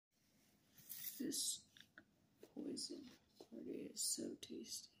This poison party is so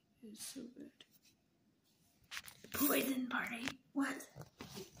tasty. It is so good. Poison party? What?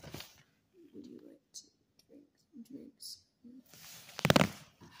 Would you like to drink some drinks?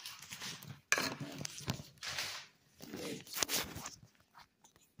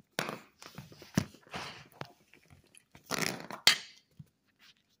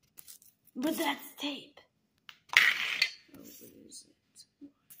 But that's tape. Oh, what is it?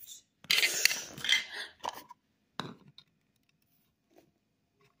 Watch.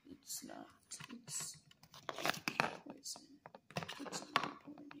 It's not. It's poison. Put some more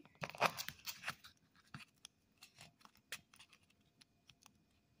porn here.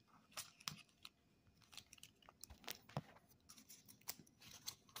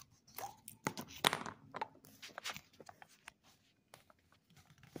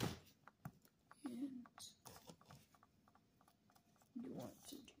 And you want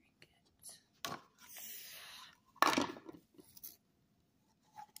to drink it.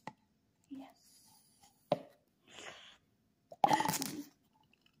 Yes.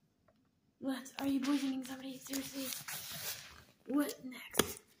 What? Are you poisoning somebody? Seriously? What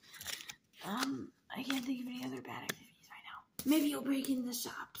next? I can't think of any other bad activities right now. Maybe you'll break in the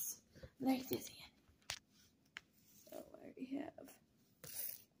shops. Like Dezian. Oh, I already have.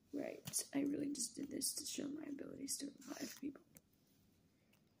 Right. I really just did this to show my abilities to revive people.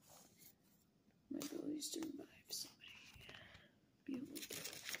 My abilities to revive somebody.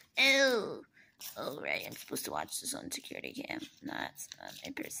 Behold. Oh, right. I'm supposed to watch this on security cam, not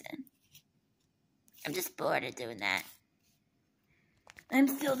in person. I'm just bored of doing that. I'm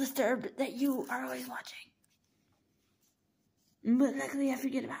still disturbed that you are always watching. But luckily I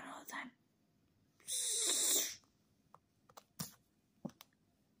forget about it all the time.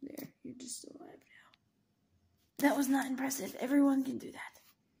 There, you're just alive now. That was not impressive. Everyone can do that.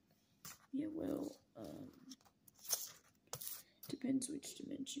 Yeah, well, depends which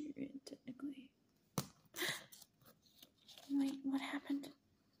dimension you're in, technically. Wait, what happened?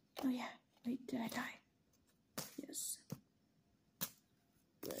 Oh yeah, wait, did I die? Yes.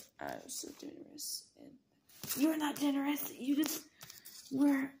 But I was so generous, and you were not generous, you just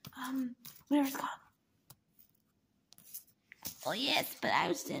were, whatever it's called. Oh yes, but I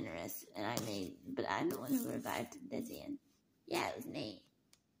was generous, and but I'm the one who revived Dezian. Yeah, it was me.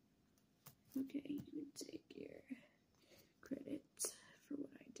 Okay, you can take your credit for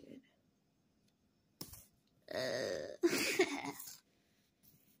what I did.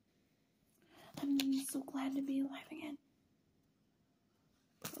 I'm so glad to be alive again.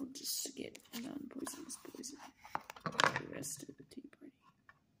 I'll just get non-poisonous poison for the rest of the tea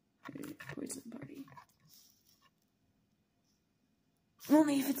party. Poison party.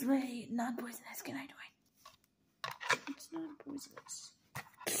 Only if it's really non-poisonous can I join. It's non-poisonous.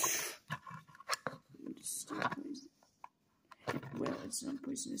 It's still poison. Well, it's not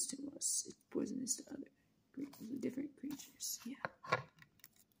poisonous to us. It's poisonous to other different creatures. Yeah.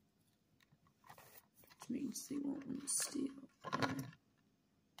 Which means they won't want to steal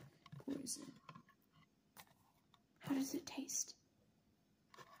poison. How does it taste?